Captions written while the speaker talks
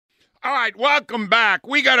All right, welcome back.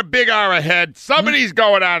 We got a big hour ahead. Somebody's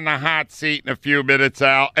going on the hot seat in a few minutes,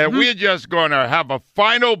 Al, and we're just going to have a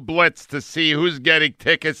final blitz to see who's getting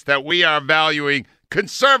tickets that we are valuing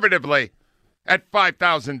conservatively at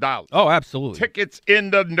 $5,000. Oh, absolutely. Tickets in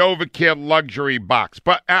the NovaCare luxury box.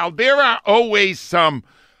 But, Al, there are always some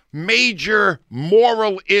major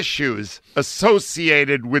moral issues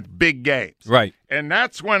associated with big games. Right. And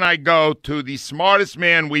that's when I go to the smartest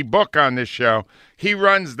man we book on this show. He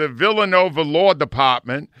runs the Villanova Law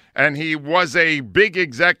Department, and he was a big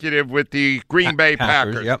executive with the Green Bay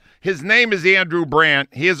Packers. Yep. His name is Andrew Brandt.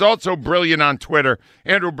 He is also brilliant on Twitter.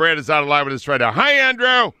 Andrew Brandt is out live with us right now. Hi,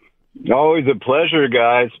 Andrew. Always a pleasure,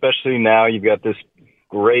 guys, especially now you've got this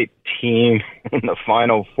great team in the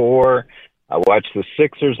Final Four. I watched the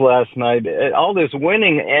Sixers last night. All this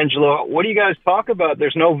winning, Angelo, what do you guys talk about?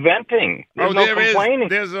 There's no venting. There's no complaining.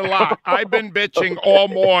 There's a lot. I've been bitching all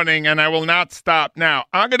morning, and I will not stop now.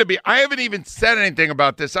 I haven't even said anything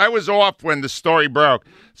about this. I was off when the story broke.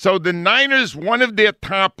 So the Niners, one of their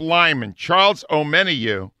top linemen, Charles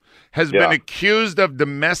Omenihu, has been accused of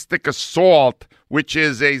domestic assault, which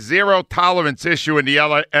is a zero-tolerance issue in the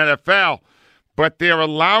NFL. But they're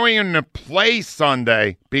allowing him to play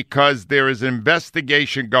Sunday because there is an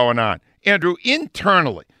investigation going on. Andrew,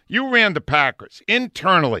 internally, you ran the Packers.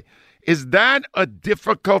 Internally, is that a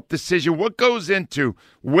difficult decision? What goes into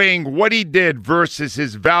weighing what he did versus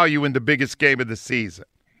his value in the biggest game of the season?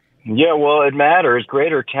 Yeah, well, it matters.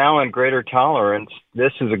 Greater talent, greater tolerance.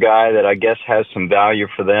 This is a guy that I guess has some value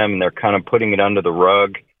for them, and they're kind of putting it under the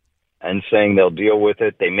rug and saying they'll deal with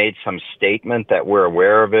it. They made some statement that we're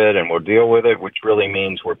aware of it and we'll deal with it, which really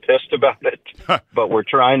means we're pissed about it, but we're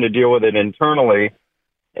trying to deal with it internally.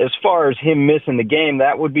 As far as him missing the game,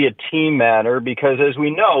 that would be a team matter because, as we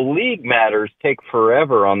know, league matters take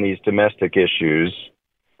forever on these domestic issues.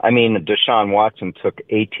 I mean, Deshaun Watson took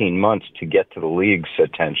 18 months to get to the league's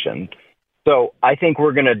attention. So I think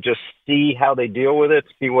we're going to just see how they deal with it,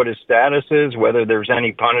 see what his status is, whether there's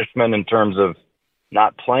any punishment in terms of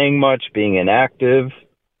not playing much, being inactive,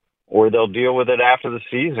 or they'll deal with it after the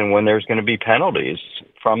season when there's going to be penalties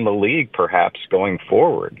from the league, perhaps, going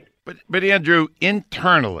forward. But Andrew,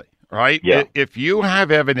 internally, right? Yeah. If you have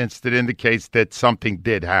evidence that indicates that something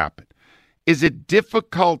did happen, is it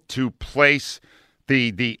difficult to place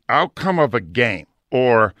the outcome of a game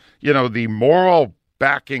or, the moral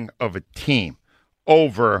backing of a team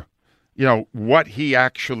over, what he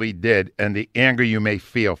actually did and the anger you may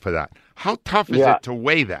feel for that? How tough is it to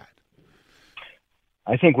weigh that?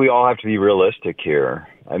 I think we all have to be realistic here.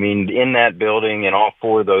 I mean, in that building, in all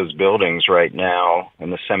four of those buildings right now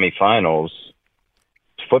in the semifinals,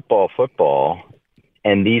 it's football,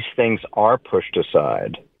 and these things are pushed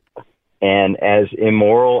aside. And as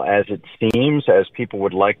immoral as it seems, as people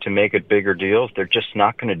would like to make it bigger deals, they're just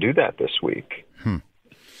not going to do that this week.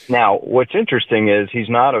 Now, what's interesting is he's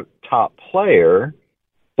not a top player.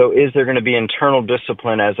 So is there going to be internal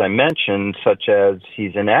discipline, as I mentioned, such as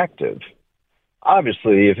he's inactive?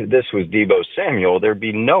 Obviously, if this was Deebo Samuel, there'd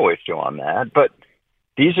be no issue on that. But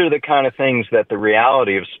these are the kind of things that the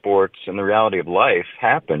reality of sports and the reality of life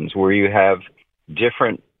happens, where you have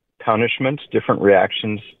different punishments, different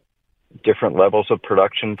reactions, different levels of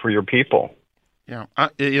production for your people. Yeah,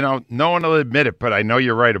 no one will admit it, but I know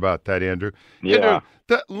you're right about that, Andrew. Yeah.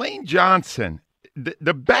 Andrew, Lane Johnson,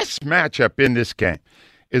 the best matchup in this game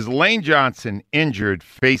is Lane Johnson injured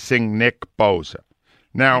facing Nick Bosa.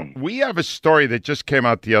 Now, we have a story that just came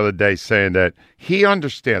out the other day saying that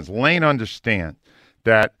Lane understands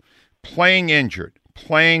that playing injured,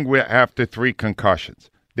 after 3 concussions,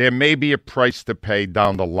 there may be a price to pay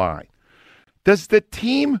down the line. Does the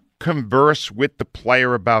team converse with the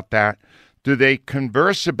player about that? Do they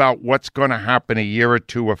converse about what's going to happen a year or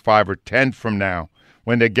 2 or 5 or 10 from now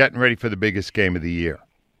when they're getting ready for the biggest game of the year?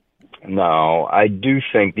 No, I do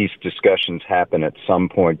think these discussions happen at some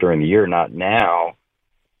point during the year, not now,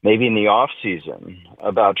 maybe in the off season,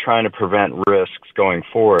 about trying to prevent risks going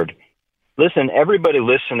forward. Listen, everybody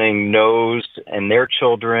listening knows, and their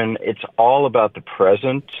children, it's all about the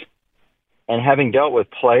present. And having dealt with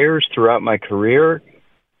players throughout my career,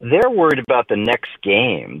 they're worried about the next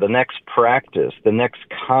game, the next practice, the next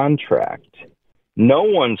contract. No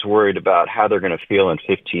one's worried about how they're going to feel in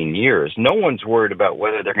 15 years. No one's worried about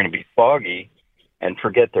whether they're going to be foggy and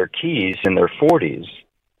forget their keys in their 40s.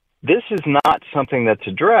 This is not something that's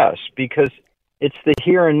addressed because it's the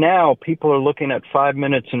here and now. People are looking at 5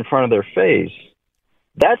 minutes in front of their face.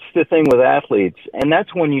 That's the thing with athletes. And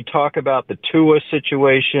that's when you talk about the Tua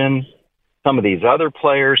situation, some of these other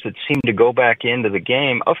players that seem to go back into the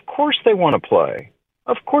game. Of course they want to play.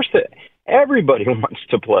 Of course everybody wants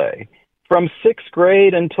to play. from sixth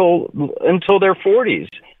grade until their 40s.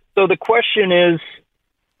 So the question is,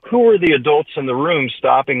 who are the adults in the room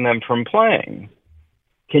stopping them from playing?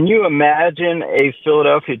 Can you imagine a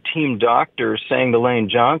Philadelphia team doctor saying to Lane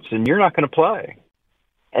Johnson, you're not going to play?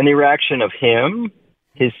 And the reaction of him,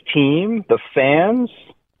 his team, the fans,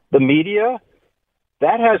 the media,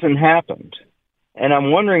 that hasn't happened. And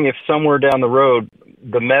I'm wondering if somewhere down the road,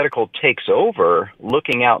 the medical takes over,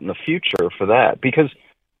 looking out in the future for that. Because,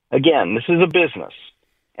 again, this is a business.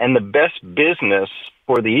 And the best business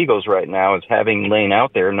for the Eagles right now is having Lane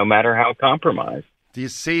out there, no matter how compromised. Do you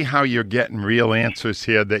see how you're getting real answers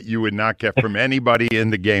here that you would not get from anybody in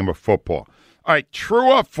the game of football? All right,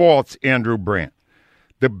 true or false, Andrew Brandt?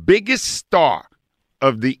 The biggest star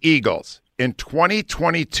of the Eagles in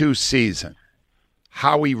 2022 season,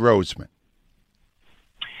 Howie Roseman.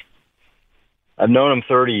 I've known him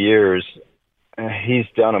 30 years. He's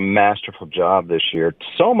done a masterful job this year,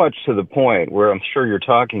 so much to the point where I'm sure you're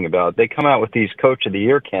talking about, they come out with these Coach of the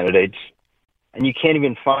Year candidates, and you can't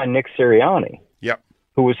even find Nick Sirianni, yep,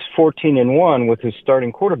 who was 14-1 with his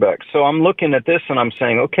starting quarterback. So I'm looking at this and I'm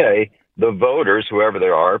saying, okay, the voters, whoever they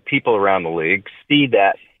are, people around the league, see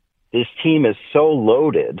that this team is so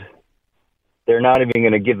loaded, they're not even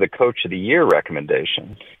going to give the Coach of the Year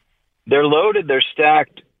recommendation. They're loaded, they're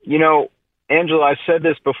stacked. You know, Angela, I said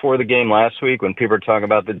this before the game last week when people were talking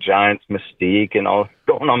about the Giants' mystique and all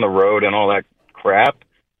going on the road and all that crap.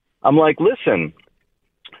 I'm like, listen,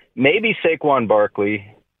 maybe Saquon Barkley,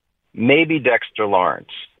 maybe Dexter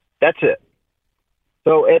Lawrence. That's it.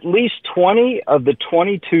 So at least 20 of the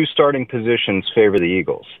 22 starting positions favor the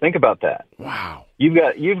Eagles. Think about that. Wow. You've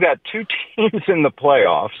got two teams in the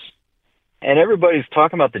playoffs, and everybody's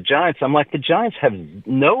talking about the Giants. I'm like, the Giants have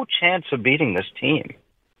no chance of beating this team.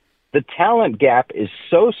 The talent gap is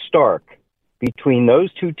so stark between those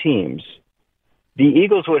two teams, the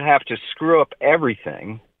Eagles would have to screw up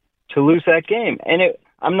everything to lose that game. And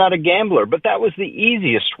I'm not a gambler, but that was the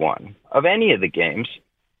easiest one of any of the games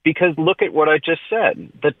because look at what I just said.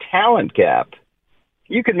 The talent gap.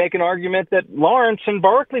 You could make an argument that Lawrence and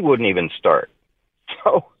Barkley wouldn't even start.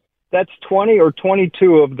 So that's 20 or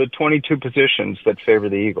 22 of the 22 positions that favor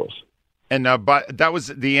the Eagles. And but that was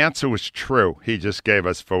the answer was true. He just gave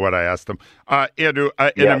us for what I asked him. Andrew,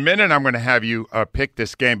 in a minute, I'm going to have you pick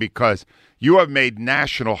this game because you have made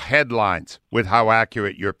national headlines with how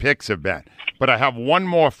accurate your picks have been. But I have one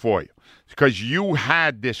more for you because you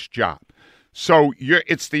had this job. So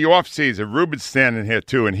it's the off season. Ruben's standing here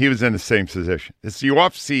too, and he was in the same position. It's the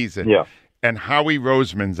off season, and Howie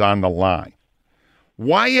Roseman's on the line.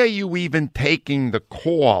 Why are you even taking the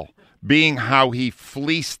call? Being how he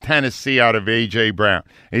fleeced Tennessee out of A.J. Brown.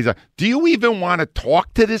 He's like, do you even want to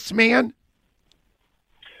talk to this man?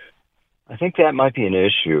 I think that might be an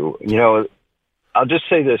issue. You know, I'll just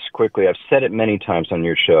say this quickly. I've said it many times on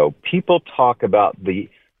your show. People talk about the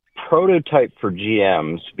prototype for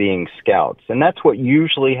GMs being scouts, and that's what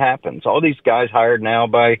usually happens. All these guys hired now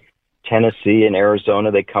by Tennessee and Arizona,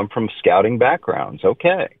 they come from scouting backgrounds.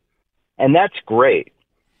 Okay. And that's great.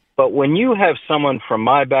 But when you have someone from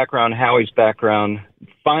my background, Howie's background,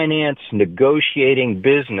 finance, negotiating,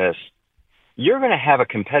 business, you're going to have a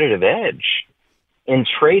competitive edge in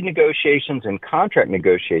trade negotiations and contract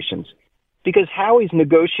negotiations because Howie's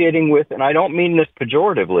negotiating with, and I don't mean this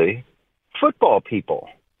pejoratively, football people.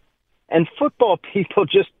 And football people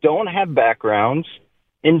just don't have backgrounds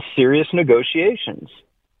in serious negotiations.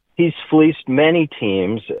 He's fleeced many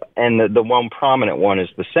teams, and the one prominent one is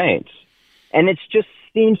the Saints. And it's just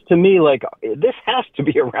seems to me like this has to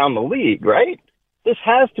be around the league, right? This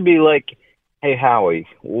has to be like, hey, Howie,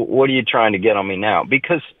 what are you trying to get on me now?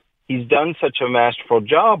 Because he's done such a masterful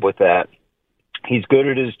job with that. He's good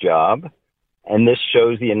at his job, and this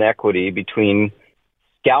shows the inequity between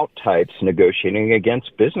scout types negotiating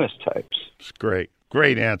against business types. It's great.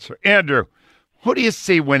 Great answer. Andrew, who do you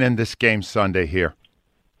see winning this game Sunday here?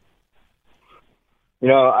 You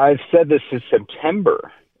know, I've said this since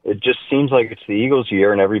September. It just seems like it's the Eagles'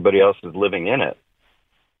 year and everybody else is living in it.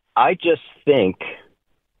 I just think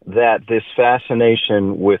that this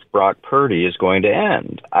fascination with Brock Purdy is going to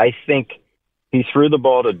end. I think he threw the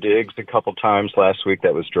ball to Diggs a couple times last week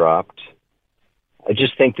that was dropped. I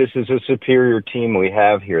just think this is a superior team we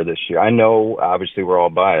have here this year. I know, obviously, we're all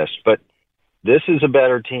biased, but this is a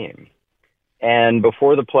better team. And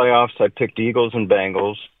before the playoffs, I picked Eagles and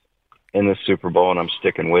Bengals in the Super Bowl, and I'm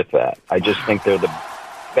sticking with that. I just think they're the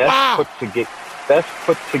best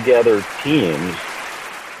put together teams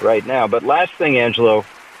right now. But last thing, Angelo,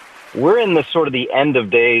 we're in the sort of the end of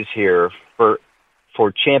days here for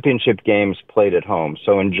championship games played at home.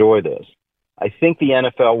 So enjoy this. I think the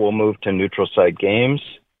NFL will move to neutral site games.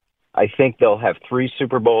 I think they'll have 3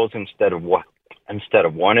 Super Bowls instead of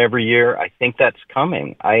one every year. I think that's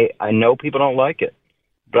coming. I know people don't like it,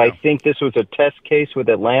 but I think this was a test case with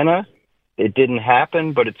Atlanta. It didn't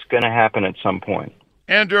happen, but it's going to happen at some point.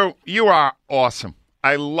 Andrew, you are awesome.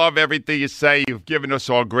 I love everything you say. You've given us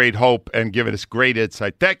all great hope and given us great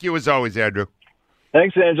insight. Thank you as always, Andrew.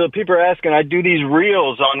 Thanks, Angela. People are asking, I do these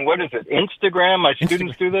reels on, what is it, Instagram? My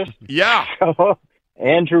students do this? Yeah.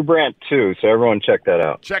 Andrew Brandt, too, so everyone check that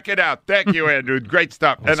out. Check it out. Thank you, Andrew. Great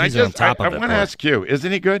stuff. Well, and I want to ask you,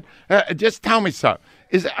 isn't he good? Just tell me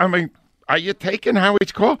something. Are you taking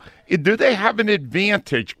Howie's call? Do they have an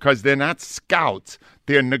advantage because they're not scouts?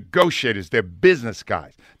 They're negotiators. They're business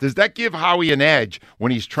guys. Does that give Howie an edge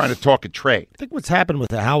when he's trying to talk a trade? I think what's happened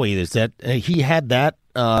with Howie is that he had that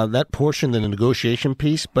portion, the negotiation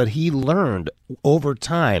piece, but he learned over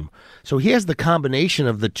time. So he has the combination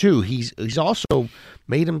of the two. He's also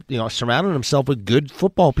made him, surrounded himself with good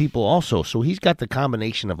football people also. So he's got the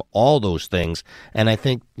combination of all those things. And I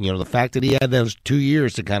think, the fact that he had those 2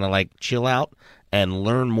 years to kind of like chill out and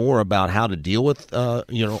learn more about how to deal with,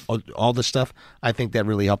 all this stuff, I think that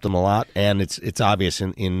really helped him a lot. And it's obvious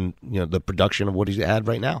in the production of what he's had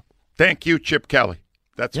right now. Thank you, Chip Kelly.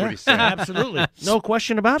 That's what he said. Absolutely. No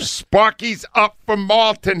question about it. Sparky's up for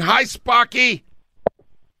Malton. Hi, Sparky.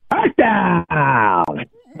 Touchdown!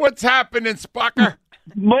 What's happening, Sparker?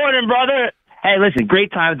 Morning, brother. Hey, listen,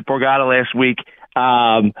 great time at the Borgata last week.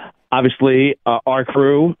 Obviously, our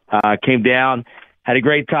crew came down, had a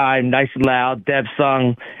great time, nice and loud. Deb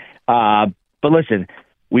sung. But listen,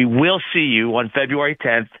 we will see you on February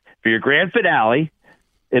 10th for your grand finale.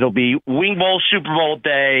 It'll be Wing Bowl Super Bowl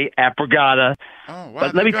day at Borgata. Oh, wow.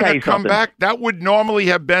 But let me tell you come something. Back? That would normally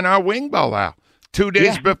have been our Wing Bowl out 2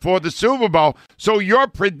 days before the Super Bowl. So you're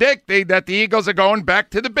predicting that the Eagles are going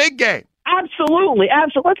back to the big game. Absolutely.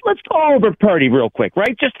 Let's go over Purdy real quick,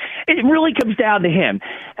 right? It really comes down to him.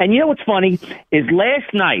 And you know what's funny is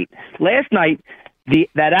last night,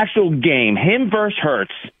 that actual game, him versus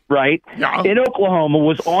Hurts, right, in Oklahoma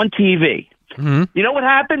was on TV. Mm-hmm. You know what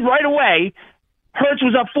happened right away? Hurts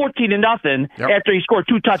was up 14-0 after he scored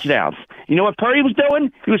 2 touchdowns. You know what Purdy was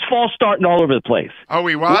doing? He was false starting all over the place. Oh,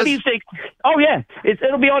 he was? What do you think? Oh, yeah.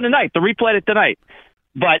 It'll be on tonight. They'll replay it tonight.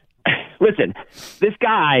 But, listen, this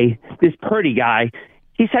Purdy guy,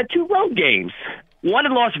 he's had 2 road games. One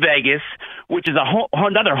in Las Vegas, which is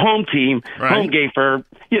another home team, home game for,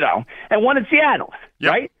 and one in Seattle,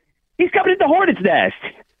 right? He's coming into Hornets' nest.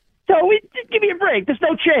 So just give me a break. There's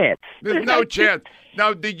no chance. There's no chance.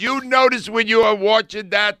 Now, did you notice when you were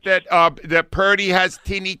watching that Purdy has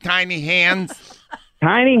teeny tiny hands?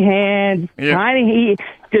 Tiny hands, tiny. He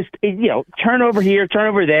just turn over here, turn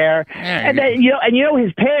over there, and then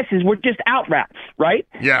his passes were just out routes, right?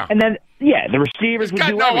 Yeah. And then the receivers would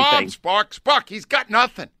do everything. everything. Arms, Spark. He's got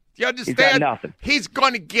nothing. You understand? He's got nothing. He's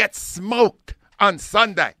going to get smoked on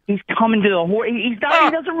Sunday. He's coming to the He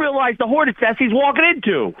doesn't realize the Hornets nest he's walking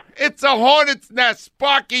into. It's a Hornets nest,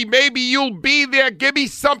 Sparky. Maybe you'll be there. Give me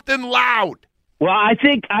something loud. Well, I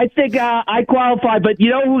think I qualify, but you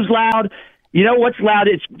know who's loud? You know what's loud?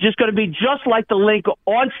 It's just going to be just like the link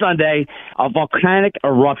on Sunday, a volcanic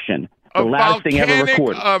eruption. The loudest thing ever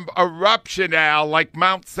recorded. Eruption, Al, like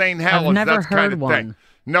Mount St. Helens. I've never that heard kind of one. thing.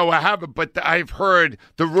 No, I haven't, but I've heard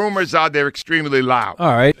the rumors are they're extremely loud.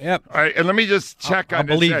 All right. Yep. All right, and let me just check on I'll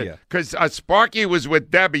this. believe you. Because Sparky was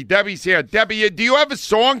with Debbie. Debbie's here. Debbie, do you have a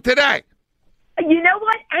song today? You know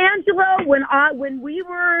what, Angela? When we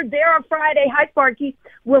were there on Friday, hi Sparky.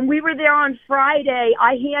 When we were there on Friday,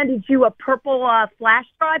 I handed you a purple flash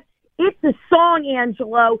drive. It's a song,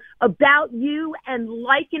 Angelo, about you and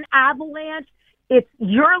like an avalanche.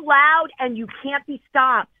 You're loud and you can't be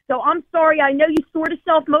stopped. So I'm sorry. I know you sort of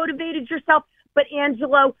self-motivated yourself, but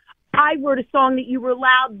Angelo, I wrote a song that you were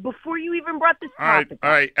loud before you even brought this topic. All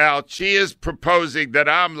right, Al. She is proposing that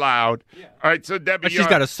I'm loud. Yeah. All right, so Debbie, But she's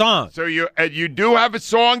got a song. So you do have a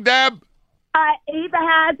song, Deb? Ava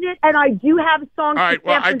has it, and I do have a song. All right,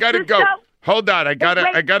 well, I gotta go. Hold on, I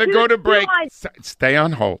gotta go to break. Stay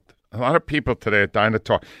on hold. A lot of people today are dying to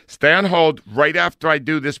talk. Stay on hold. Right after I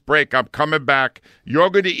do this break, I'm coming back. You're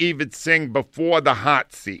going to even sing before the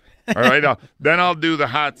hot seat. All right? Then I'll do the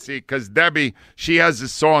hot seat because Debbie, she has a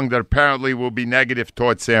song that apparently will be negative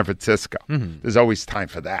towards San Francisco. Mm-hmm. There's always time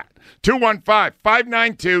for that.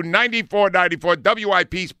 215-592-9494,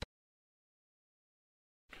 WIP's.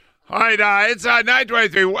 All right, it's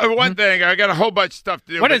 9:23. One thing, I got a whole bunch of stuff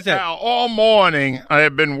to do. What is it? All morning, I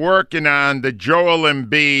have been working on the Joel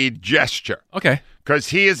Embiid gesture. Okay. Because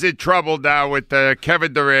he is in trouble now with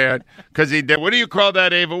Kevin Durant. Because he did, what do you call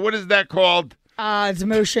that, Ava? What is that called? It's a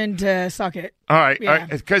motion to suck it. All right, Yeah.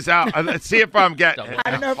 because let's see if I'm getting it.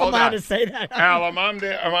 I don't know if I'm Hold allowed on. to say that. Al, I'm on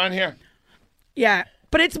there. I'm on here. Yeah,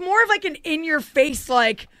 but it's more of like an in-your-face,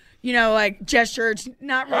 like, like gesture. It's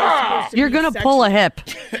not really supposed to You're be going to sexual. pull a hip.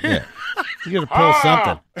 You got to pull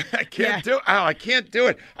something. I can't do it. Al, I can't do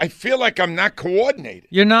it. I feel like I'm not coordinated.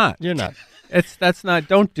 You're not. You're not. That's not.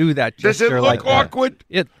 Don't do that. Does it gesture look like that. awkward?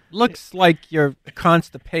 It looks like you're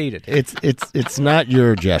constipated. It's not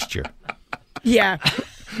your gesture. Yeah.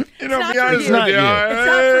 To not be for honest you. with you, It's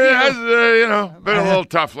not it has, been a little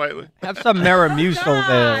tough lately. Have some Metamucil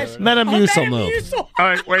there. Metamucil move. Metamucil. All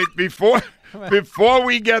right, wait, before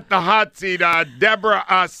we get the hot seat, Deborah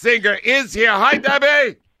Singer is here. Hi,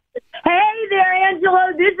 Debbie. Hey there, Angelo.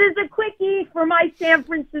 This is a quickie for my San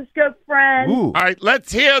Francisco friends. Ooh. All right,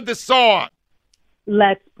 let's hear the song.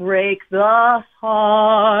 Let's break the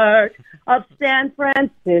heart of San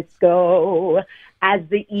Francisco as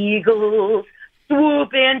the Eagles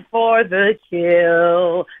swoop in for the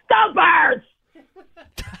kill. Go Birds!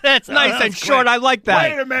 That's nice and short. I like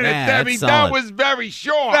that. Wait a minute, Yeah, Debbie. that's That solid. was very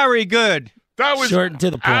short. Very good. That was Short and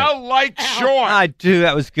to the point. Al likes short. I do.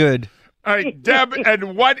 That was good. All right, Deb,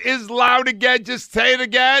 and what is loud again? Just say it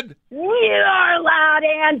again. You're loud,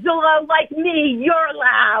 Angelo. Like me, you're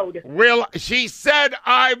loud. She said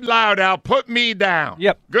I'm loud, Al. Put me down.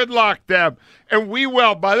 Yep. Good luck, Deb. And we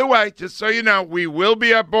will, by the way, just so you know, we will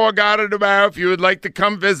be at Borgata tomorrow if you would like to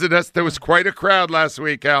come visit us. There was quite a crowd last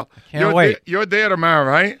week, Al. Can't wait. You're there tomorrow,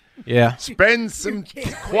 right? Yeah. Spend some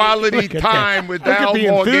quality time with Look Al at the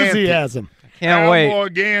Morganti. enthusiasm. Can't Al wait.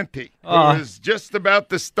 Morganti, Oh. who is just about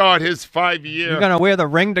to start his 5-year. You're gonna wear the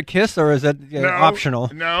ring to kiss, or is it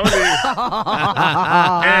optional? No.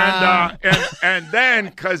 And then,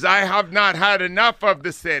 because I have not had enough of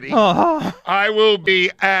the city, I will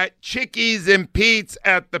be at Chickies and Pete's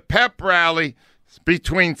at the pep rally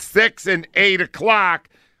between 6 and 8 o'clock,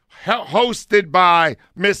 hosted by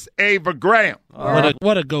Miss Ava Graham.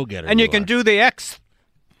 What a go-getter. And you can do the X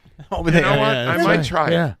over You there. know what? yeah, I that's might right.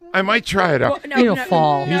 try Yeah. it. I might try it out. Well, no, You'll no,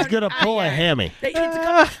 fall. no, He's going to pull a hammy. It's a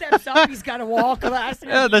couple steps up. He's got to walk.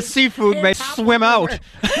 The seafood may swim out.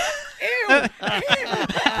 Ew.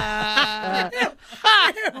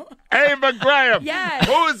 Ava Graham, Yes.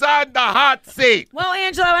 who's on the hot seat? Well,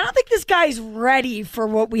 Angelo, I don't think this guy's ready for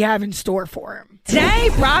what we have in store for him. Today,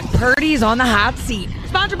 Brock Purdy's on the hot seat.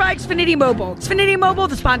 Sponsored by Xfinity Mobile. Xfinity Mobile,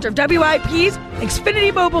 the sponsor of WIP's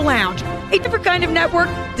Xfinity Mobile Lounge. A different kind of network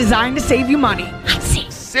designed to save you money. Hot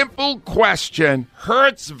seat. Simple question,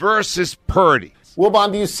 Hurts versus Purdy.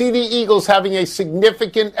 Wilbon, do you see the Eagles having a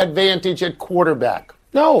significant advantage at quarterback?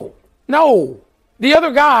 No. The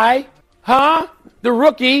other guy, the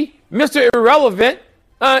rookie, Mr. Irrelevant,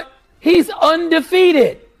 he's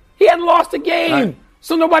undefeated. He hadn't lost a game.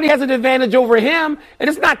 So nobody has an advantage over him. And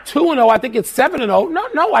it's not 2-0. I think it's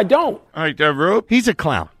 7-0. No, I don't. All right, Rube. He's a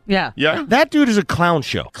clown. Yeah. Yeah. That dude is a clown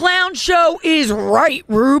show. Clown show is right,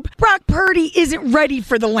 Rube. Brock Purdy isn't ready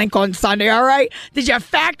for the link on Sunday, all right? Did you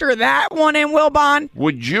factor that one in, Wilbon?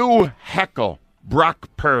 Would you heckle Brock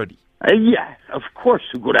Purdy? Yeah, of course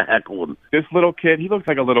you're going to heckle him. This little kid, he looks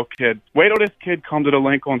like a little kid. Wait till this kid comes to the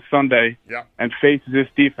link on Sunday and faces this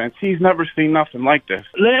defense. He's never seen nothing like this.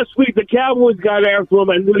 Last week, the Cowboys got after him,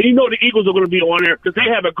 and you know the Eagles are going to be on there because they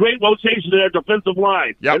have a great rotation in their defensive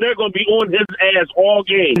line. Yep. And they're going to be on his ass all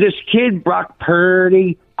game. This kid, Brock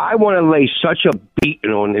Purdy, I want to lay such a beating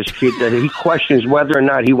on this kid that he questions whether or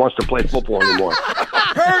not he wants to play football anymore.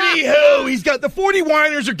 Purdy who? He's got the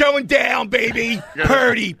 49ers are going down, baby.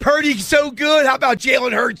 Purdy's so good. How about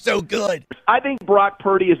Jalen Hurts so good? I think Brock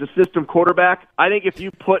Purdy is a system quarterback. I think if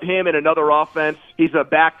you put him in another offense, he's a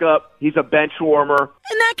backup, he's a bench warmer.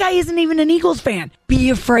 And that guy isn't even an Eagles fan. Be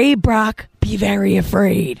afraid, Brock. Be very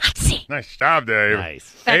afraid. Hot seat. Nice job there, Ava.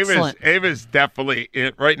 Nice. Excellent. Ava's definitely,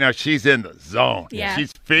 right now, she's in the zone. Yeah.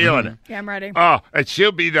 She's feeling it. Yeah, I'm ready. Oh, and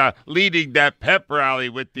she'll be leading that pep rally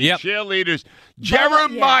with the cheerleaders.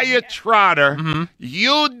 Jeremiah Trotter,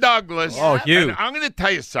 Hugh Douglas. Oh, Hugh. And I'm going to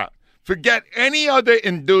tell you something. Forget any other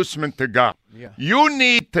inducement to go. You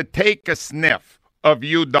need to take a sniff of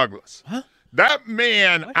Hugh Douglas. That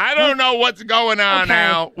man, I don't know what's going on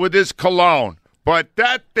now with his cologne, but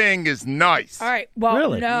that thing is nice. All right. Well,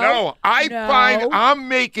 Really? no. I find I'm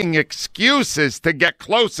making excuses to get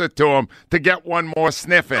closer to him to get one more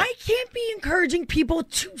sniff in. I can't be encouraging people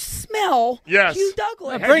to smell Yes. Hugh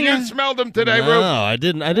Douglas. Have you smelled him today, No, Ruth? I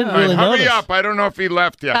didn't really Hurry notice. up. I don't know if he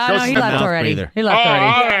left yet. Go No, he sniff left him. already. breather. He left Oh, already.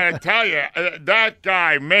 all right, I tell you, that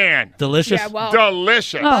guy, man, Delicious. Yeah, well,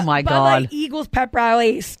 delicious. Oh, my Bud Light God. Eagles pep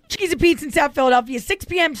rally, Chickies and Pete's in South Philadelphia, 6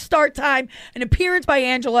 p.m. start time, an appearance by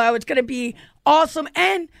Angelo. It's going to be awesome.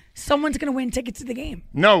 And someone's going to win tickets to the game.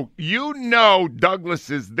 No, Douglas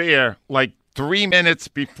is there like 3 minutes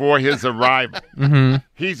before his arrival.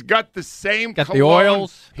 He's got the same Got cologne. the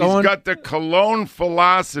oils going. He's got the cologne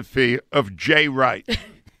philosophy of Jay Wright.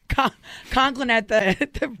 Conklin at the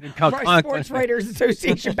Conklin. Sports Writers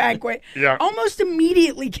Association banquet almost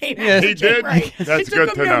immediately came out. Yes, he Jay did? Wright. That's it took good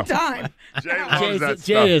him to no know. time.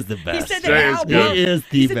 Jay is the best. He said that He is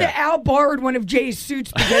the that Al borrowed one of Jay's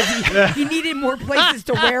suits because he needed more places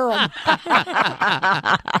to wear them.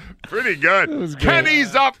 Pretty good.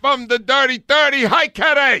 Kenny's up from the Dirty 30. Hi,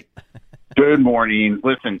 Kenny. Good morning.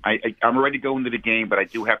 Listen, I'm ready to go into the game, but I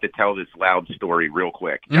do have to tell this loud story real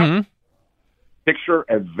quick. Picture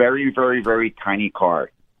a very, very, very tiny car.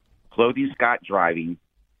 Clothier Scott driving.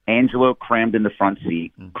 Angelo crammed in the front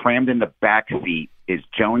seat. Crammed in the back seat is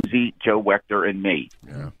Jonesy, Joe Wechter, and me.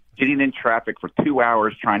 Sitting in traffic for 2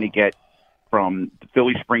 hours trying to get from the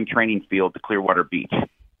Philly spring training field to Clearwater Beach.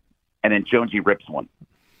 And then Jonesy rips one.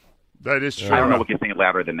 That is true. I don't know what gets any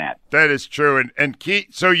louder than that. That is true. And Keith,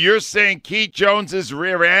 so you're saying Keith Jones's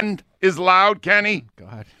rear end is loud, Kenny?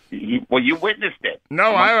 God. Well, you witnessed it.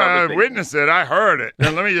 No, I witnessed it. I heard it.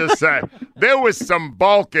 And let me just say, there was some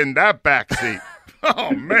bulk in that back seat.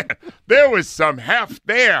 Oh, man. There was some heft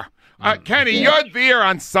there. Kenny, you're there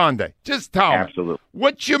on Sunday. Just tell me.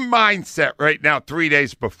 What's your mindset right now 3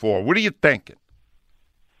 days before? What are you thinking?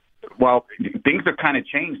 Well, things have kind of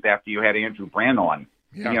changed after you had Andrew Brandt on.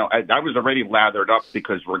 Yeah. You know, I was already lathered up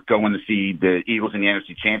because we're going to see the Eagles in the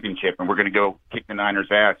NFC Championship, and we're going to go kick the Niners'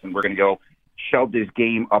 ass, and we're going to go shove this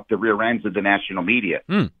game up the rear ends of the national media.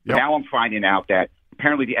 Now I'm finding out that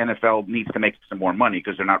apparently the NFL needs to make some more money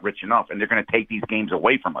because they're not rich enough, and they're going to take these games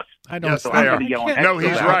away from us. I don't. So I'm gonna yell No,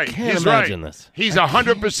 he's right. He's right. He's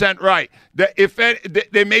 100% right.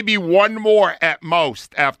 There may be one more at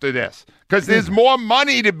most after this. Because there's more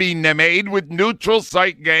money to be made with neutral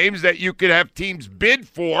site games that you could have teams bid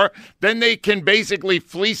for, then they can basically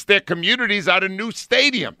fleece their communities out of new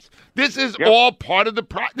stadiums. This is all part of the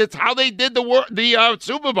that's how they did the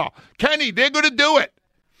Super Bowl. Kenny, they're going to do it.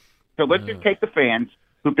 So let's just take the fans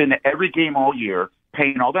who've been to every game all year,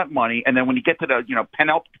 paying all that money, and then when you get to the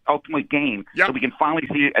penultimate game, so we can finally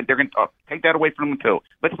see it, they're going to take that away from them too.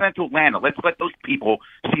 Let's send it to Atlanta. Let's let those people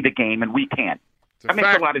see the game, and we can't. That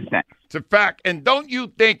makes a lot of sense. It's a fact. And don't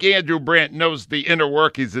you think Andrew Brandt knows the inner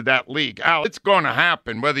workings of that league? Al, it's going to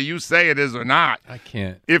happen, whether you say it is or not. I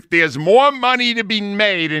can't. If there's more money to be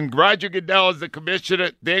made and Roger Goodell is the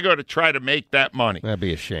commissioner, they're going to try to make that money. That'd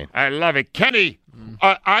be a shame. I love it. Kenny,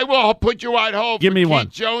 I will put you at home. Give me one.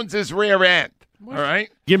 Keith Jones's rear end. All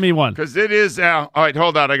right? Give me one. Because it is, all right,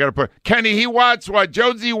 hold on. I got to put Kenny, he wants what?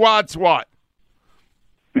 Jonesy wants what?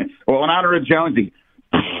 Well, in honor of Jonesy.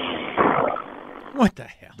 What the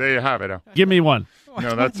hell? There you have it. Give me one.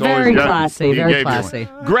 No, that's very always classy. He Very gave you one. classy.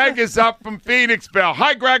 Greg is up from Phoenixville.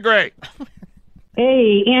 Hi, Gregory.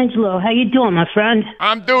 Hey, Angelo, how you doing, my friend?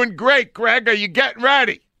 I'm doing great, Greg. Are you getting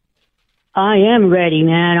ready? I am ready,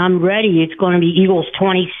 man. I'm ready. It's going to be Eagles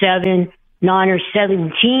 27, Niners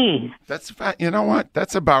 17. That's you know what?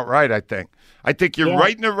 That's about right, I think. I think you're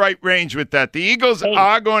right in the right range with that. The Eagles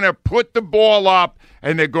are going to put the ball up,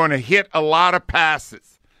 and they're going to hit a lot of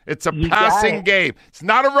passes. It's a passing game. It's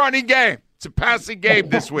not a running game. It's a passing game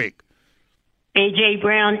this week. A.J.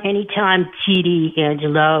 Brown, anytime TD,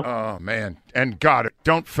 Angelo. Oh, man. And Goddard.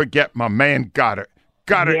 Don't forget my man Goddard.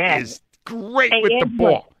 Goddard is great with the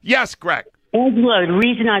ball. Yes, Greg. Angelo, the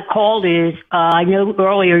reason I called is I know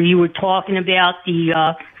earlier you were talking about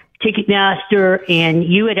the Ticketmaster, and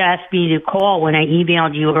you had asked me to call when I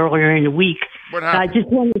emailed you earlier in the week. What happened?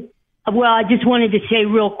 I just wanted to say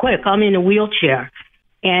real quick, I'm in a wheelchair,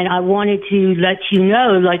 and I wanted to let you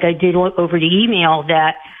know, like I did over the email,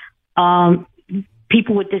 that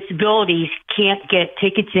people with disabilities can't get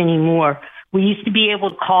tickets anymore. We used to be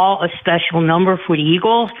able to call a special number for the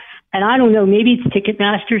Eagles, and I don't know, maybe it's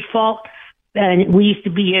Ticketmaster's fault, and we used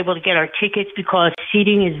to be able to get our tickets because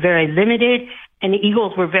seating is very limited, and the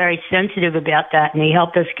Eagles were very sensitive about that, and they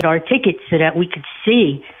helped us get our tickets so that we could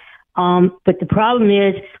see. But the problem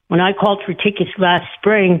is, when I called for tickets last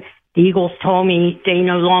spring, the Eagles told me they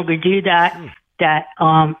no longer do that,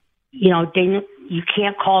 you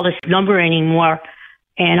can't call this number anymore.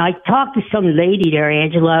 And I talked to some lady there,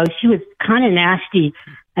 Angelo. She was kind of nasty.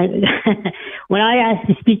 And when I asked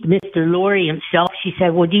to speak to Mr. Laurie himself, she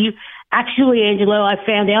said, well, actually, Angelo, I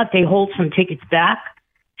found out they hold some tickets back.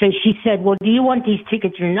 So she said, well, do you want these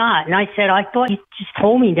tickets or not? And I said, I thought you just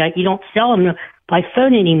told me that you don't sell them by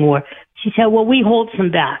phone anymore. She said, well, we hold some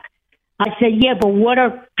back. I said, yeah, but what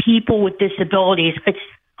are people with disabilities,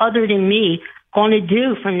 other than me, going to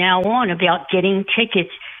do from now on about getting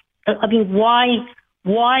tickets? I mean, why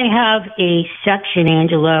why have a section,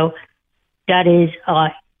 Angelo, that is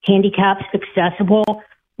handicap accessible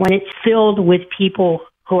when it's filled with people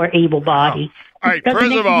who are able-bodied? All right,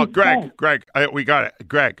 first of all, Greg, we got it.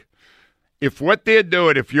 Greg, if what they're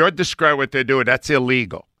doing, if you're describing what they're doing, that's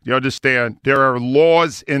illegal. You understand? There are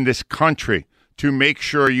laws in this country to make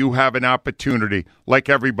sure you have an opportunity like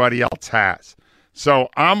everybody else has. So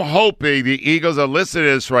I'm hoping the Eagles are listening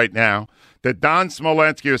to this right now, that Don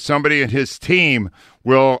Smolensky or somebody in his team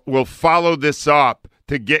will follow this up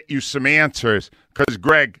to get you some answers. Because,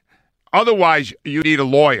 Greg, otherwise you need a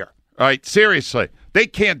lawyer. All right? Seriously. They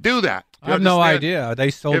can't do that. I have no idea. Are they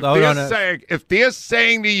sold out on it? If they're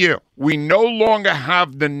saying to you, we no longer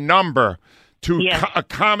have the number to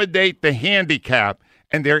accommodate the handicap,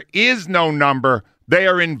 and there is no number, they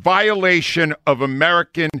are in violation of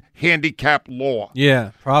American handicap law.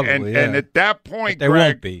 Yeah, probably. And at that point, they Greg,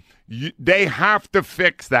 won't be. They have to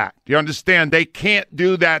fix that. You understand? They can't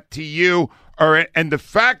do that to you. And the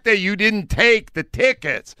fact that you didn't take the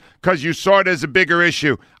tickets because you saw it as a bigger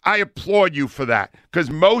issue, I applaud you for that.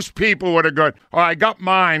 Because most people would have gone, oh, I got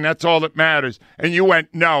mine. That's all that matters. And you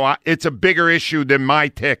went, no, it's a bigger issue than my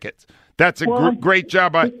tickets. That's a great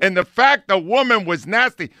job. And the fact the woman was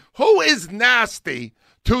nasty. Who is nasty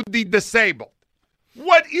to the disabled?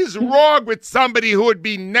 What is wrong with somebody who would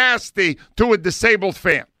be nasty to a disabled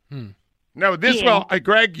fan? No,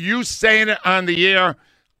 Greg, you saying it on the air,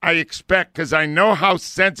 I expect, because I know how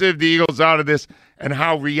sensitive the Eagles are to this and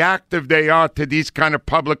how reactive they are to these kind of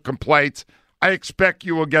public complaints. I expect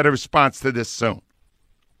you will get a response to this soon.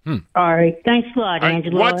 All right. Thanks a lot,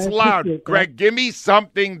 Angelo. What's loud? Greg, give me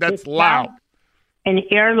something that's loud. An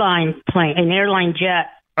airline plane, an airline jet.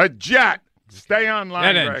 A jet. Stay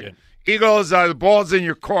online, Greg. Engine. Eagles, the ball's in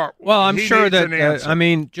your court. Well, I'm sure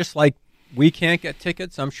that, just like we can't get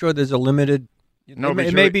tickets, I'm sure there's a limited.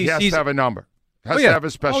 Maybe he has to have a number. Has to have a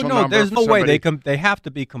special number. There's no way they have to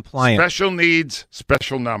be compliant. Special needs,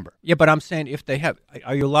 special number. Yeah, but I'm saying if they have,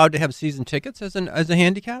 are you allowed to have season tickets as a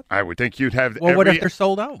handicap? I would think you'd have. Well, what if they're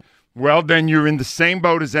sold out? Well, then you're in the same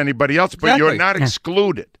boat as anybody else, but you're not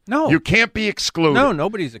excluded. No. You can't be excluded. No,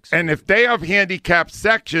 nobody's excluded. And if they have handicapped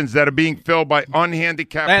sections that are being filled by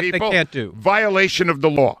unhandicapped people, they can't do. Violation of the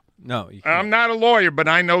law. No. I'm not a lawyer, but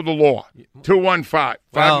I know the law.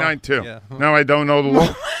 215-592. No, I don't know the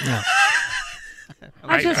law. No.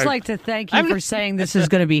 I'd just like to thank you for saying this is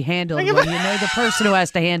going to be handled when you know the person who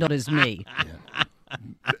has to handle it is me.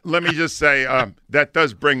 Let me just say, that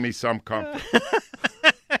does bring me some comfort.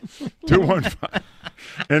 215.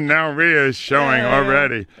 And now Rhea is showing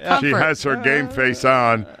already. Comfort. She has her game face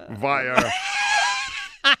on via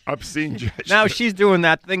obscene gesture. Now she's doing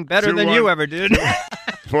that thing better than you ever did.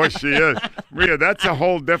 Boy, she is. Rhea, that's a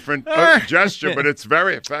whole different gesture, but it's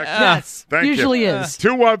very effective. Yes, Thank usually you. is.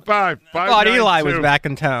 215-592. I thought Eli was back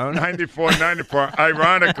in town. 9494.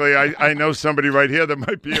 Ironically, I know somebody right here that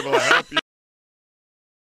might be able to help you.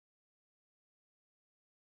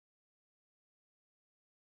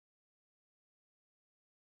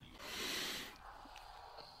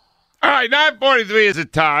 All right, 9:43 is the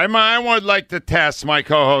time. I would like to test my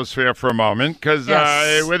co-host here for a moment because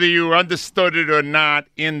whether you understood it or not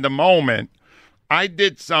in the moment, I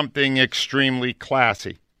did something extremely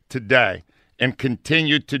classy today and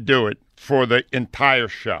continued to do it for the entire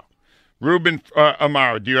show. Ruben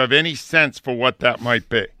Amaro, do you have any sense for what that might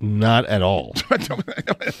be? Not at all.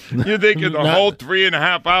 You think in the whole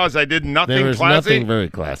 3.5 hours I did nothing there was classy? Nothing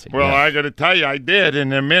very classy. Well, yeah. I got to tell you, I did.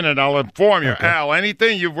 In a minute, I'll inform you. Okay. Al,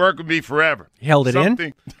 anything, you've worked with me forever. Held it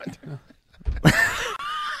in?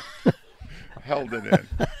 Held it in.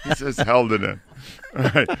 He says held it in.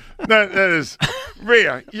 All right. That is,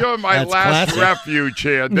 Rhea, you're my last refuge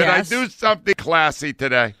here. Did I do something classy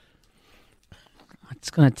today? It's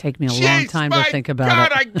going to take me a long time to think about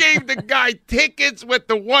God, it. I gave the guy tickets with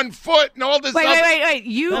the 1 foot and all this. Wait.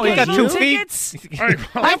 You gave him tickets?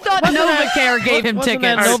 I thought NovaCare gave him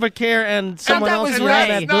tickets. NovaCare and someone else.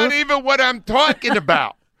 That's not even what I'm talking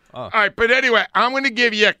about. All right, but anyway, I'm going to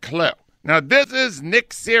give you a clue. Now, this is Nick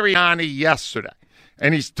Sirianni yesterday,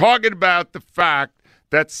 and he's talking about the fact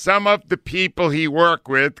that some of the people he worked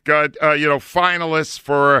with got, finalists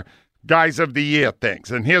for Guys of the Year things.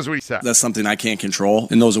 And here's what he said. That's something I can't control.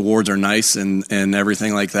 And those awards are nice and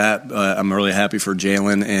everything like that. I'm really happy for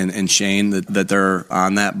Jalen and Shane that they're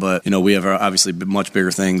on that. But, we have obviously much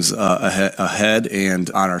bigger things ahead and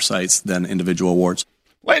on our sites than individual awards.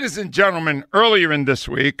 Ladies and gentlemen, earlier in this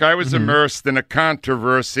week, I was immersed in a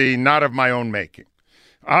controversy not of my own making.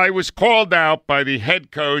 I was called out by the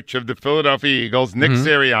head coach of the Philadelphia Eagles, Nick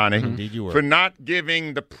Sirianni, for not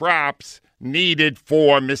giving the props needed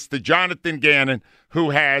for Mr. Jonathan Gannon, who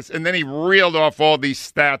has, and then he reeled off all these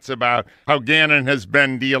stats about how Gannon has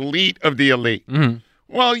been the elite of the elite. Mm-hmm.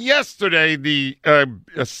 Well, yesterday, the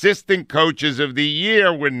assistant coaches of the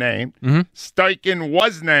year were named. Mm-hmm. Steichen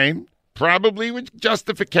was named, probably with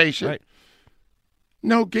justification. Right.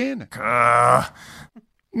 No Gannon.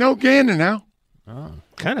 No Gannon now. Oh,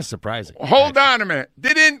 kind of surprising. Hold on a minute.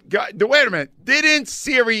 Wait a minute. Didn't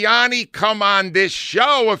Sirianni come on this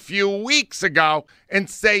show a few weeks ago and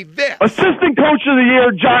say this? Assistant Coach of the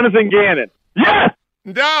Year, Jonathan Gannon. Yes!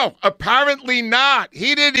 No, apparently not.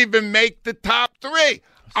 He didn't even make the top 3.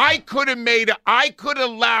 I could have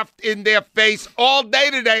laughed in their face all day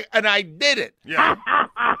today, and I didn't. Yeah.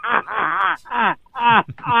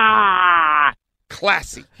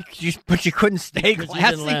 Classy. But you couldn't stay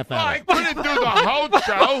classy. I couldn't do the whole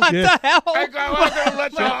show. What the hell?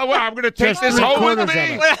 I'm going to take this home with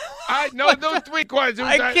me. No, 3/4. It was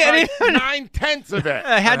I can't even. 9/10 of it.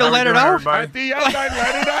 I had to let it out. At the end, I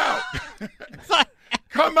let it out.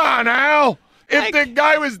 Come on, Al. If the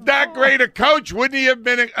guy was that great a coach, wouldn't he have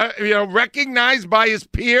been, recognized by his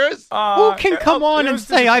peers? Who can come on and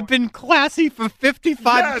say I've been classy for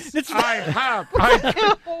 55? Yes, I have.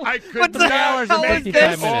 I could not make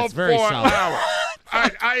it all 4 hours.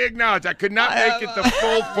 I acknowledge I could not make it the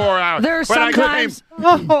full 4 hours. There are sometimes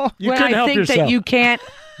when I think that you can't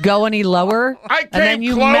go any lower, and then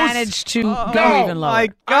you manage to go even lower. My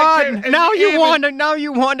God! Now you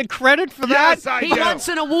want credit for that? Yes, I he do. wants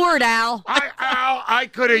an award, Al. Al, I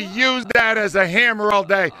could have used that as a hammer all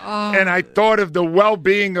day, and I thought of the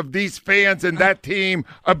well-being of these fans and that team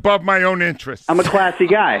above my own interests. I'm a classy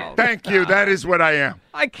guy. Thank you. That is what I am.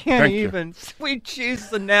 I can't even. Sweet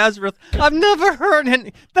Jesus of Nazareth. I've never heard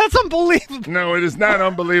any. That's unbelievable. No, it is not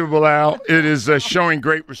unbelievable, Al. It is showing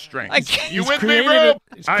great restraint. You with me, Rube?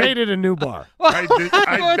 He's created a new bar.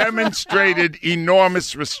 I demonstrated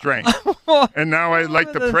enormous restraint. And now I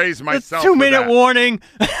like to praise myself. 2-minute warning.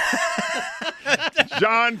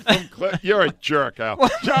 John from Clifton. You're a jerk, Al.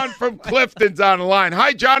 John from Clifton's on the line.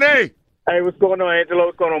 Hi, Johnny. Hey, what's going on, Angelo?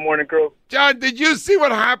 What's going on, morning crew? John, did you see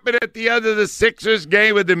what happened at the end of the Sixers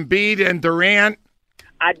game with Embiid and Durant?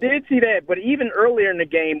 I did see that, but even earlier in the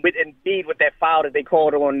game with Embiid with that foul that they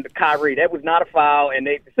called on Kyrie, that was not a foul, and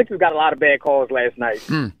the Sixers got a lot of bad calls last night.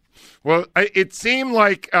 Well, it seemed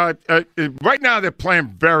like right now they're playing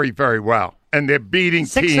very, very well, and they're beating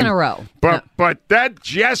 6 teams. in a row. But that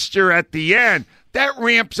gesture at the end, that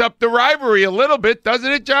ramps up the rivalry a little bit,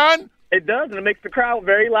 doesn't it, John? It does, and it makes the crowd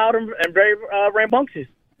very loud and very rambunctious.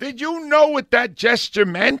 Did you know what that gesture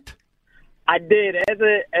meant? I did. As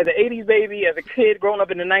an 80s baby, as a kid growing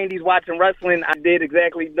up in the 90s watching wrestling, I did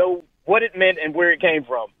exactly know what it meant and where it came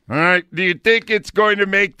from. All right. Do you think it's going to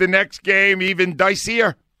make the next game even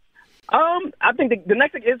dicier? I think the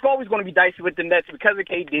next it's always going to be dicey with the Nets because of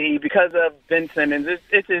KD, because of Ben Simmons.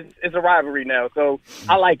 It's a rivalry now, so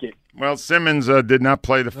I like it. Well, Simmons did not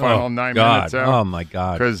play the final 9 minutes out. Oh, my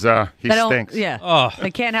God. Because he stinks.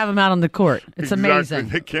 They can't have him out on the court. It's amazing.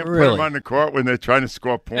 They can't put him on the court when they're trying to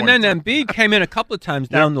score points. And then Embiid came in a couple of times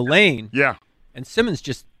down the lane. Yeah. And Simmons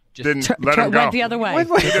just didn't let him go. Went the other way. He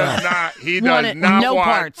does not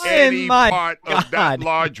want any part of that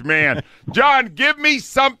large man. John, give me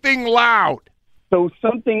something loud. So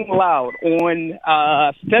something loud on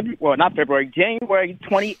January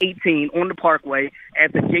 2018 on the Parkway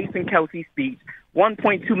after Jason Kelsey's speech.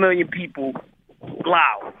 1.2 million people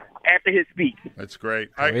loud after his speech. That's great.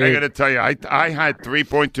 I got to tell you, I had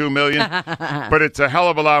 3.2 million, but it's a hell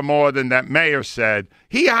of a lot more than that mayor said.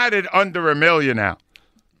 He had it under a million now.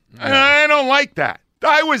 And I don't like that.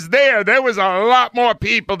 I was there. There was a lot more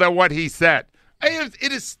people than what he said.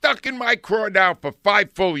 It is stuck in my craw now for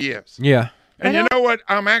 5 full years. Yeah. And you know what?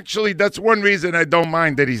 That's one reason I don't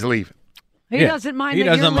mind that he's leaving. He doesn't mind. He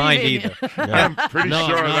that doesn't you're mind leaving. either. I'm pretty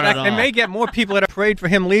sure of that. It may get more people that have prayed for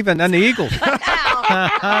him leaving than the Eagles.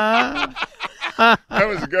 That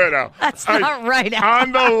was good, Al. That's not right, Al.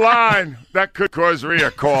 On the line, that could cause Rhea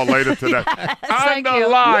a call later today. On the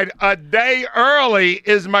line, a day early,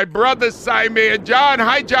 is my brother Simon John.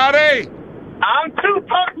 Hi, Johnny. I'm too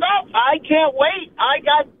pumped up. I can't wait.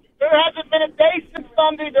 There hasn't been a day since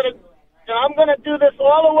Sunday that I'm going to do this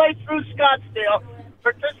all the way through Scottsdale,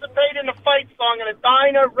 participate in a fight song in a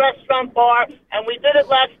diner, restaurant, bar, and we did it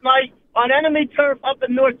last night on enemy turf up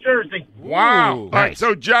in North Jersey. Wow. All right,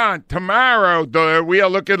 so, John, tomorrow, we are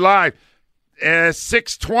looking live.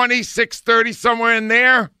 6:20, 6:30, somewhere in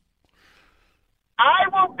there? I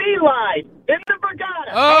will be live in the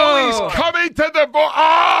Borgata. Oh, he's coming to the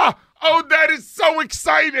Oh, that is so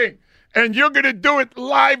exciting. And you're going to do it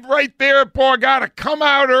live right there at Borgata. Come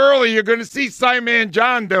out early. You're going to see Simon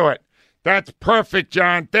John do it. That's perfect,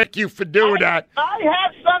 John. Thank you for doing that. I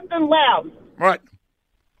have something loud. What?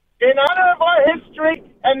 In honor of our history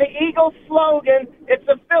and the Eagles slogan, it's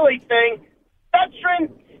a Philly thing,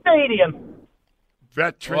 Veteran Stadium.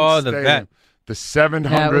 Veteran Stadium. The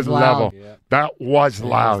 700 level. Yeah. That was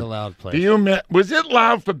loud. It was a loud place. Was it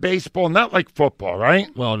loud for baseball? Not like football,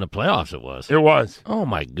 right? Well, in the playoffs it was. It was. Oh,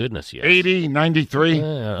 my goodness, yes. 80, 93?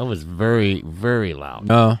 Yeah, it was very, very loud.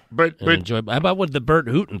 No. But how about with the Bert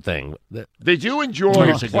Hooton thing? Did you enjoy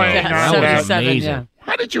playing on that? Amazing. Yeah.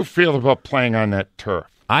 How did you feel about playing on that turf?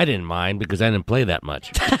 I didn't mind because I didn't play that much.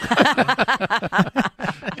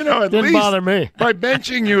 At Didn't least bother me. by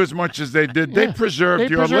benching you as much as they did, they preserved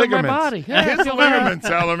your preserved my ligaments. body. Yeah, His ligaments,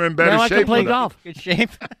 Al, are in better now shape. I can play with it. golf. Good shape.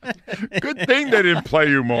 Good thing they didn't play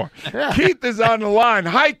you more. Keith is on the line.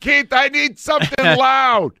 Hi, Keith. I need something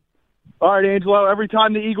loud. All right, Angelo. Every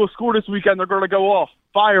time the Eagles score this weekend, they're going to go off.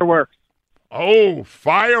 Fireworks. Oh,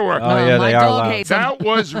 fireworks. Oh, yeah, they are loud. That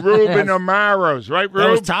was Ruben Amaro's, right, Rube? That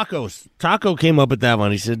was Tacos. Taco came up with that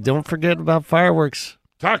one. He said, don't forget about fireworks.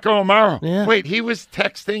 Taco Amaro. Yeah. Wait, he was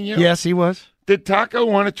texting you? Yes, he was. Did Taco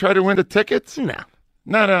want to try to win the tickets? No.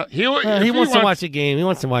 No. He wants to watch the game. He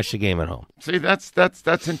wants to watch the game at home. See, that's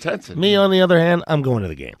intensity. Me, on the other hand, I'm going to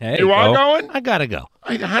the game. You are going? I got to go.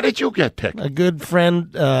 How did you get picked? A good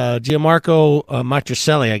friend, Gianmarco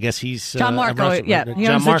Matricelli, I guess he's... John Marco, he John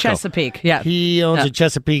owns the Chesapeake. Yeah. He owns a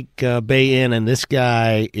Chesapeake Bay Inn, and this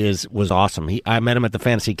guy was awesome. I met him at the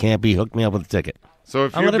fantasy camp. He hooked me up with a ticket. So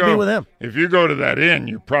if I'm you going to be with him. If you go to that inn,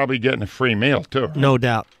 you're probably getting a free meal, too. No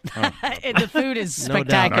doubt. The food is No doubt.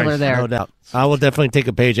 spectacular there. No doubt. I will definitely take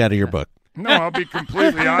a page out of your book. No, I'll be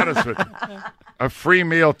completely honest with you. A free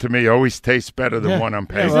meal to me always tastes better than one I'm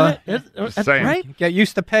paying. Isn't Saying. right? Get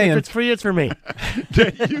used to paying. If it's free, it's for me.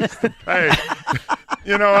 Get used to paying.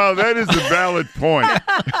 Al, that is a valid point.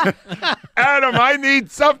 Adam, I need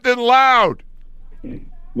something loud.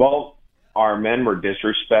 Well, our men were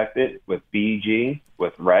disrespected with BG,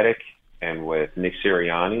 with Reddick, and with Nick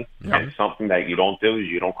Sirianni. Yep. And something that you don't do is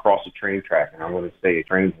you don't cross a train track. And I'm going to say a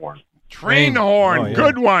train horn. Train horn. Oh, yeah.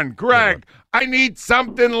 Good one. Greg, I need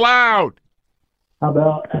something loud. How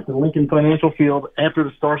about at the Lincoln Financial Field after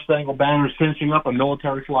the Star Spangled Banner is finishing up a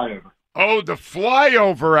military flyover? Oh, the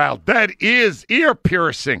flyover out. That is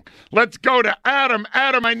ear-piercing. Let's go to Adam.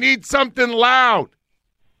 Adam, I need something loud.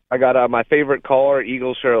 I got my favorite caller,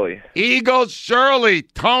 Eagle Shirley. Eagle Shirley.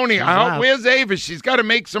 Tony, where's Ava? She's got to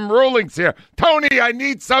make some rulings here. Tony, I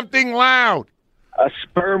need something loud. A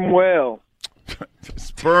sperm whale.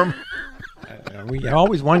 Sperm. We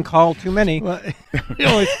always one call too many.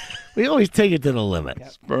 We always take it to the limit.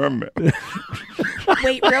 Sperm.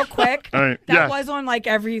 Wait, real quick. All right, That was on like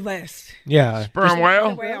every list. Yeah. Sperm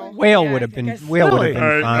whale? Whale would have been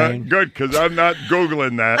fine. Good, because I'm not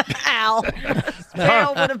Googling that. Al. Whale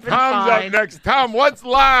would have been Tom's fine. up next. Tom, what's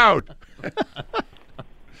loud?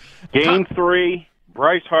 Game 3,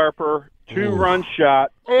 Bryce Harper, 2-run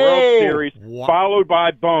shot, World Series, followed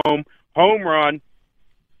by boom, home run.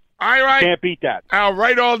 All right. Can't beat that. I'll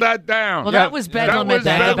write all that down. Well, that was Bedlam at the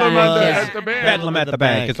bank. At the bank. Bedlam at the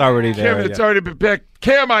bank. It's already there. Kim, it's already been picked.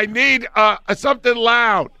 Kim, I need something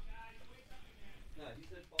loud.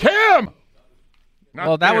 Kim!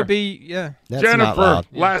 Well, that would be, yeah. Jennifer.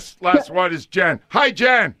 Last one is Jen. Hi,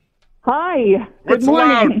 Jen. Hi. What's Good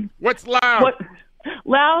morning. loud? What's loud?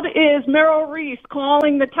 Loud is Merrill Reese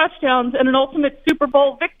calling the touchdowns in an ultimate Super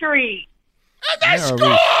Bowl victory. And they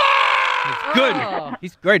score! Good.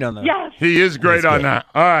 He's great on that. Yes. He is great on that.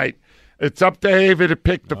 All right. It's up to Ava to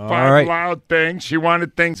pick the five right. loud things. She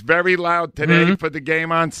wanted things very loud today for the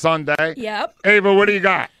game on Sunday. Yep. Ava, what do you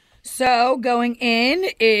got? So going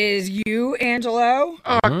in is you, Angelo.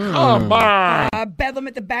 Oh, come on. Bedlam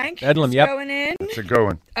at the Bank. Bedlam, is yep. going in. That's a good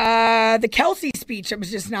one. The Kelsey speech that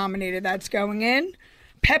was just nominated, that's going in.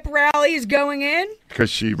 Pep rally is going in.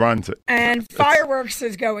 Because she runs it. And fireworks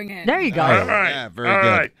is going in. There you go. All right. Yeah, very good.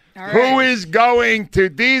 All right. Who is going to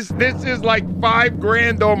these? This is like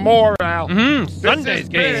 $5,000 or more, Al. Sunday's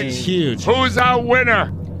game. It's huge. Who's our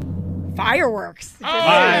winner? Fireworks.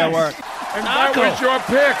 Fireworks. And that was your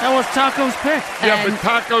pick. That was Taco's pick. Yeah, but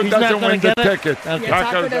Taco he's not doesn't gonna win the get it? ticket. Okay. Yeah,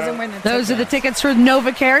 Taco doesn't win the Those are the ticket. tickets for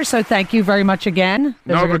NovaCare, so thank you very much again.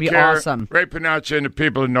 Those are going to be NovaCare, awesome. Ray Panaccia and the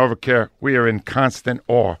people in NovaCare, we are in constant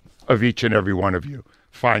awe of each and every one of you.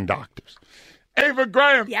 Fine doctors. Ava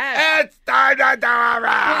Graham. Yes. It's time to do it.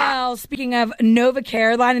 Well, speaking of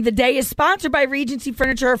NovaCare, line of the day is sponsored by Regency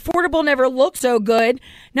Furniture. Affordable never looked so good.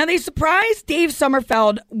 Now, they surprised Dave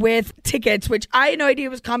Sommerfeld with tickets, which I had no idea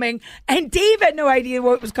was coming, and Dave had no idea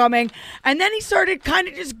what was coming. And then he started kind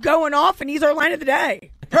of just going off, and he's our line of the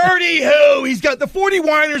day. Purdy who? He's got the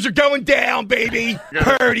 40-winers are going down, baby.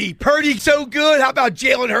 Purdy. Purdy's so good. How about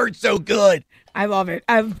Jalen Hurts so good? I love it.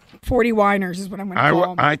 I have 40 whiners is what I'm going to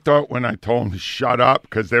call them. I thought when I told him to shut up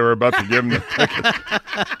because they were about to give him the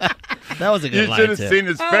ticket. That was a good line, You should have seen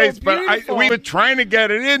his face. But we were trying to get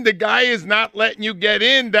it in. The guy is not letting you get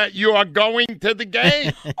in that you are going to the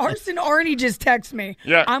game. Arson Arnie just texted me.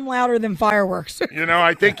 Yeah. I'm louder than fireworks.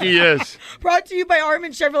 I think he is. Brought to you by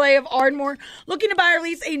Armin Chevrolet of Ardmore. Looking to buy or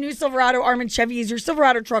lease a new Silverado? Armin Chevy is your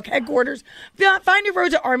Silverado truck headquarters. Find your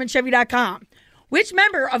roads at arminchevy.com. Which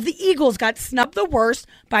member of the Eagles got snubbed the worst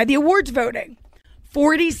by the awards voting?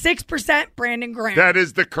 46% Brandon Graham. That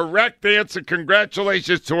is the correct answer.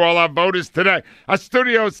 Congratulations to all our voters today. Our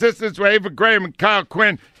studio assistants were Ava Graham and Kyle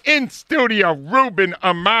Quinn. In studio, Ruben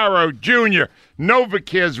Amaro Jr.,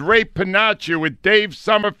 NovaCare's Ray Panaccio with Dave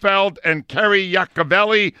Sommerfeld and Kerry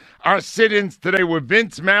Iacovelli. Our sit-ins today were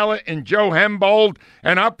Vince Mallett and Joe Hembold.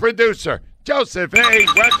 And our producer, Joseph A.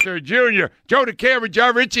 Wexler Jr., Joe DeCamera,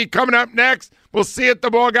 John Ritchie coming up next. We'll see you at the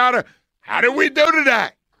Borgata. How did we do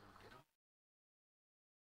today?